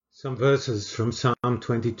Some verses from Psalm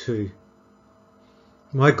 22.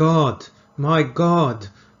 My God,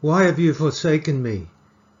 why have you forsaken me?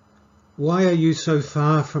 Why are you so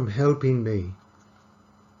far from helping me?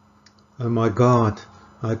 O my God,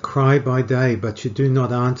 I cry by day, but you do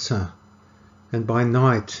not answer, and by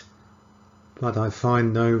night, but I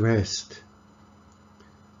find no rest.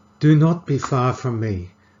 Do not be far from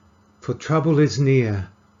me, for trouble is near,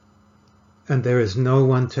 and there is no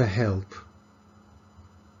one to help.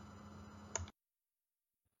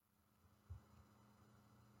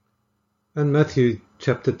 And Matthew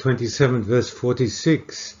chapter 27 verse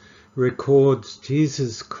 46 records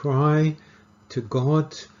Jesus' cry to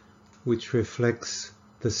God, which reflects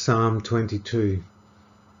the Psalm 22.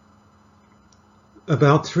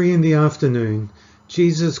 About 3 p.m,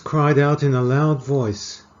 Jesus cried out in a loud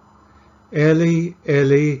voice, Eli,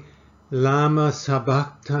 Eli, lama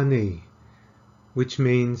sabachthani, which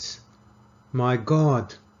means, my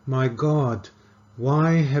God,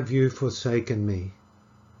 why have you forsaken me?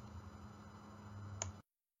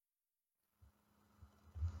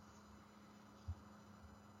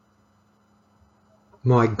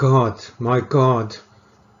 My God,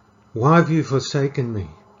 why have you forsaken me?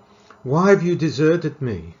 Why have you deserted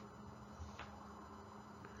me?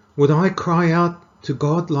 Would I cry out to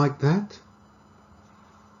God like that?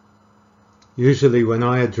 Usually when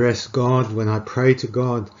I address God, when I pray to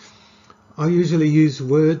God, I usually use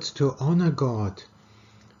words to honour God.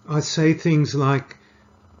 I say things like,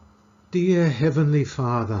 Dear Heavenly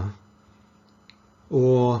Father,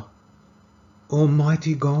 or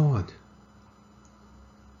Almighty God.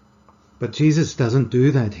 But Jesus doesn't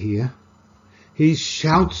do that here. He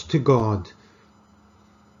shouts to God.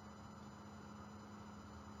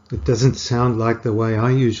 It doesn't sound like the way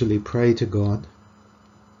I usually pray to God.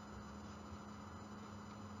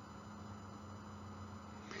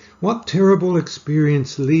 What terrible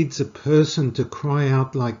experience leads a person to cry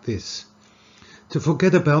out like this, to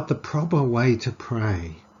forget about the proper way to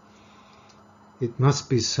pray? It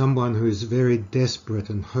must be someone who is very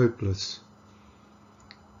desperate and hopeless.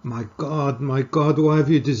 My God, why have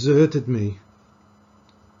you deserted me?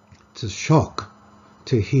 It's a shock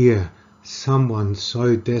to hear someone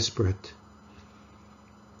so desperate.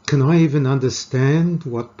 Can I even understand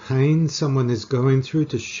what pain someone is going through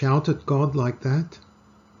to shout at God like that?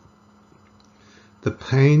 The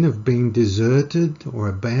pain of being deserted or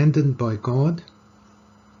abandoned by God?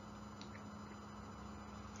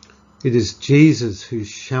 It is Jesus who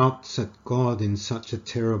shouts at God in such a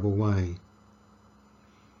terrible way.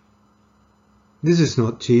 This is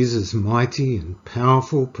not Jesus mighty and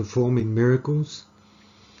powerful, performing miracles.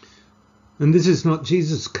 And this is not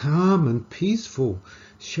Jesus calm and peaceful,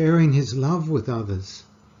 sharing his love with others.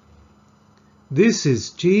 This is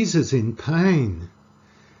Jesus in pain.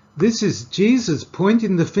 This is Jesus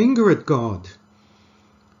pointing the finger at God.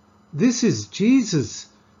 This is Jesus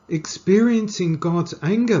experiencing God's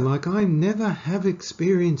anger like I never have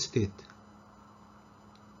experienced it.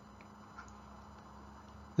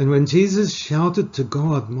 And when Jesus shouted to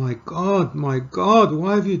God, my God,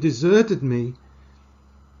 why have you deserted me?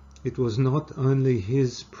 It was not only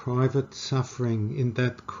his private suffering in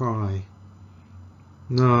that cry.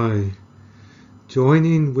 No,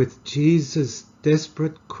 joining with Jesus'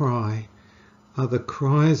 desperate cry are the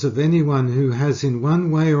cries of anyone who has in one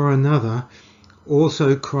way or another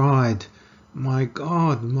also cried, my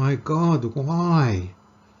God, why?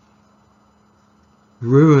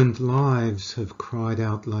 Ruined lives have cried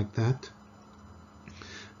out like that.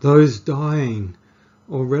 Those dying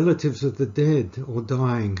or relatives of the dead or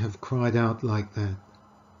dying have cried out like that.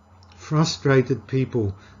 Frustrated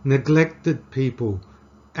people, neglected people,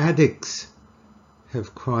 addicts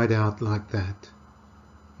have cried out like that.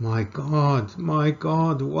 My God,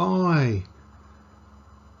 why?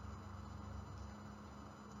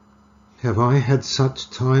 Have I had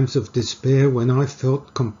such times of despair when I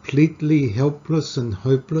felt completely helpless and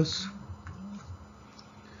hopeless?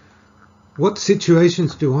 What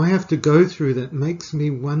situations do I have to go through that makes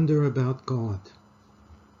me wonder about God?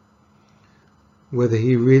 Whether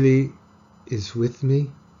he really is with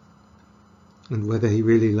me and whether he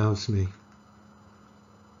really loves me.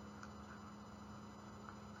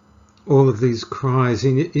 All of these cries,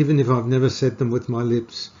 even if I've never said them with my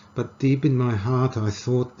lips, but deep in my heart I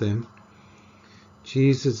thought them,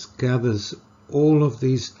 Jesus gathers all of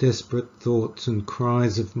these desperate thoughts and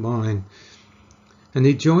cries of mine, and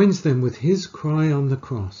he joins them with his cry on the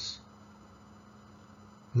cross.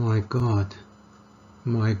 My God,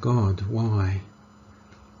 why?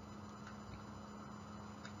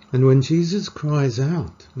 And when Jesus cries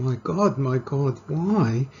out, my God,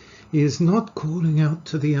 why? He is not calling out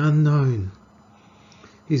to the unknown.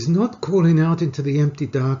 He's not calling out into the empty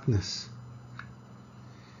darkness.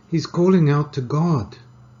 He's calling out to God.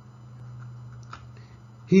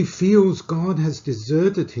 He feels God has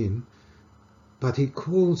deserted him, but he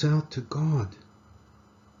calls out to God.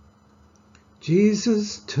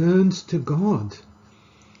 Jesus turns to God,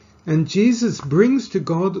 and Jesus brings to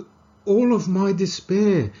God all of my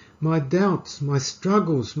despair, my doubts, my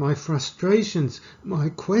struggles, my frustrations, my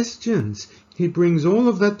questions. He brings all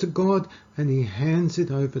of that to God and he hands it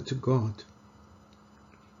over to God.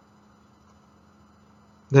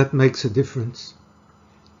 That makes a difference.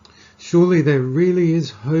 Surely there really is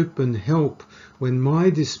hope and help when my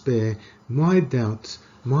despair, my doubts,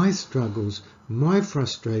 my struggles, my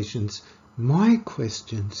frustrations, my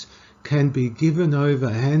questions can be given over,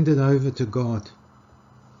 handed over to God.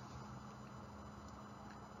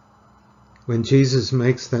 When Jesus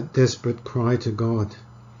makes that desperate cry to God,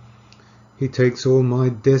 he takes all my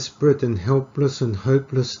desperate and helpless and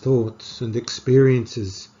hopeless thoughts and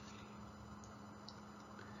experiences,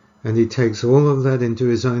 and he takes all of that into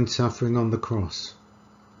his own suffering on the cross.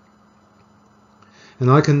 And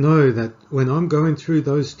I can know that when I'm going through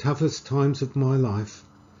those toughest times of my life,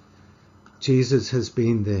 Jesus has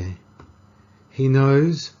been there. He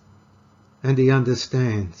knows and he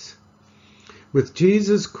understands. With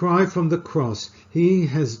Jesus' cry from the cross, he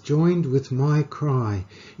has joined with my cry.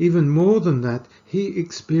 Even more than that, he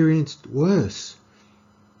experienced worse.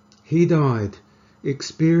 He died,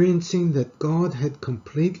 experiencing that God had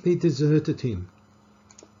completely deserted him.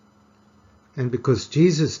 And because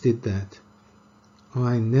Jesus did that,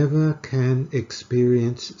 I never can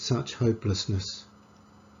experience such hopelessness.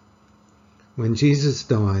 When Jesus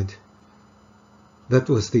died, that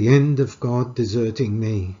was the end of God deserting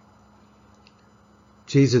me.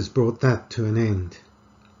 Jesus brought that to an end.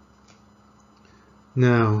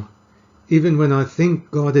 Now, even when I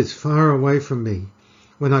think God is far away from me,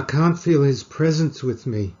 when I can't feel his presence with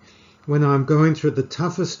me, when I'm going through the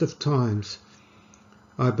toughest of times,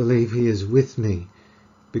 I believe he is with me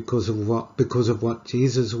because of what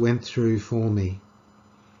Jesus went through for me.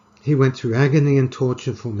 He went through agony and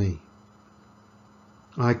torture for me.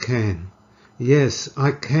 I can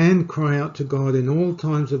cry out to God in all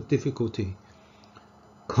times of difficulty,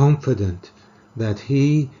 confident that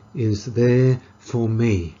he is there for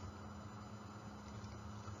me.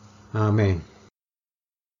 Amen.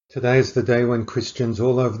 Today is the day when Christians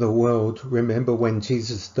all over the world remember when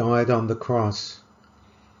Jesus died on the cross.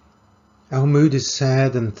 Our mood is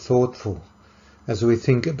sad and thoughtful as we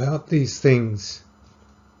think about these things.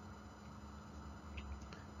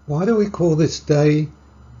 Why do we call this day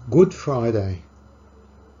Good Friday?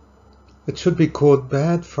 It should be called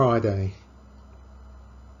Bad Friday.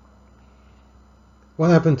 What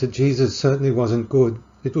happened to Jesus certainly wasn't good.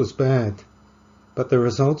 It was bad. But the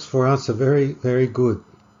results for us are very, very good.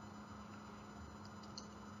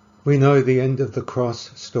 We know the end of the cross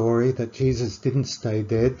story, that Jesus didn't stay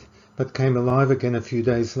dead, but came alive again a few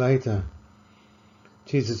days later.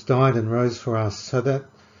 Jesus died and rose for us so that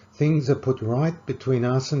things are put right between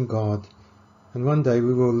us and God, and one day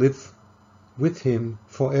we will live with him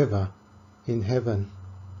forever in heaven.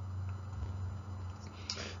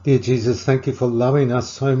 Dear Jesus, thank you for loving us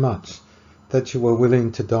so much that you were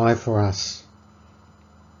willing to die for us.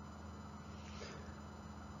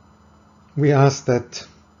 We ask that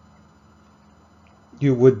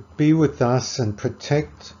you would be with us and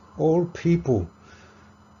protect all people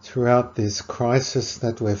throughout this crisis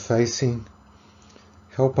that we're facing.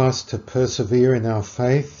 Help us to persevere in our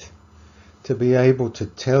faith, to be able to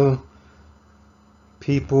tell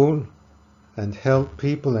people and help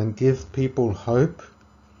people and give people hope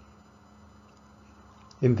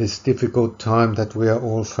in this difficult time that we are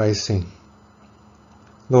all facing.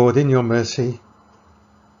 Lord, in your mercy,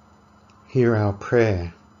 hear our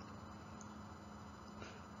prayer.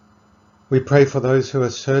 We pray for those who are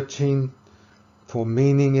searching for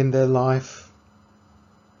meaning in their life.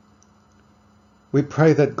 We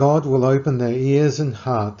pray that God will open their ears and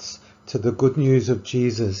hearts to the good news of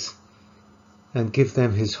Jesus and give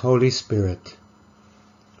them his Holy Spirit.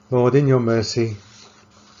 Lord, in your mercy,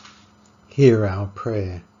 hear our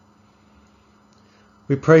prayer.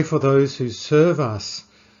 We pray for those who serve us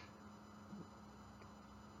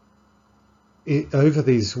over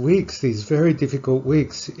these weeks, these very difficult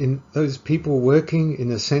weeks, in those people working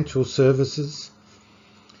in essential services.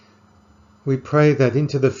 We pray that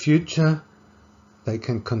into the future they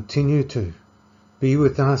can continue to be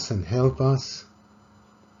with us and help us.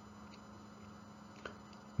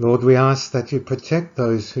 Lord, we ask that you protect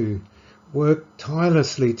those who work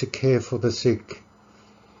tirelessly to care for the sick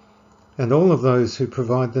and all of those who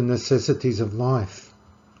provide the necessities of life.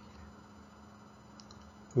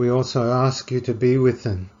 We also ask you to be with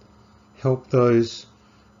them. Help those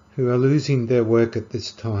who are losing their work at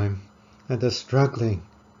this time and are struggling,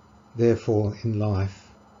 therefore, in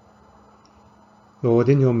life. Lord,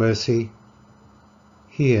 in your mercy,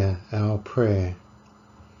 hear our prayer.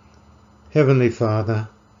 Heavenly Father,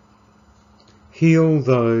 heal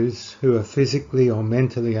those who are physically or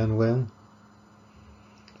mentally unwell.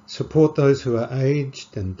 Support those who are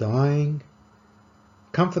aged and dying.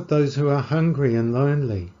 Comfort those who are hungry and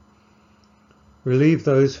lonely. Relieve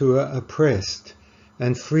those who are oppressed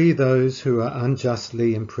and free those who are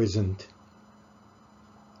unjustly imprisoned.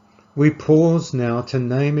 We pause now to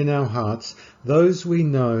name in our hearts those we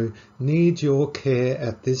know need your care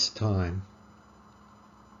at this time.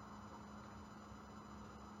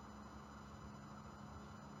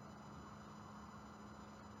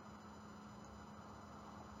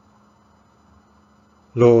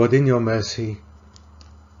 Lord, in your mercy,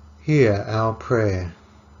 hear our prayer.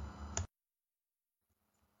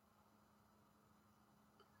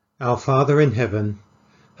 Our Father in heaven,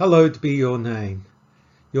 hallowed be your name.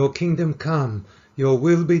 Your kingdom come, your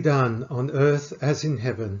will be done on earth as in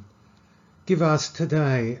heaven. Give us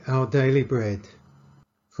today our daily bread.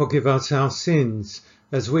 Forgive us our sins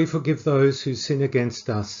as we forgive those who sin against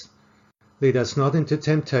us. Lead us not into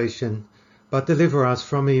temptation, but deliver us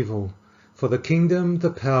from evil. For the kingdom, the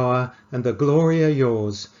power, and the glory are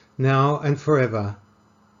yours, now and forever.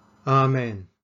 Amen.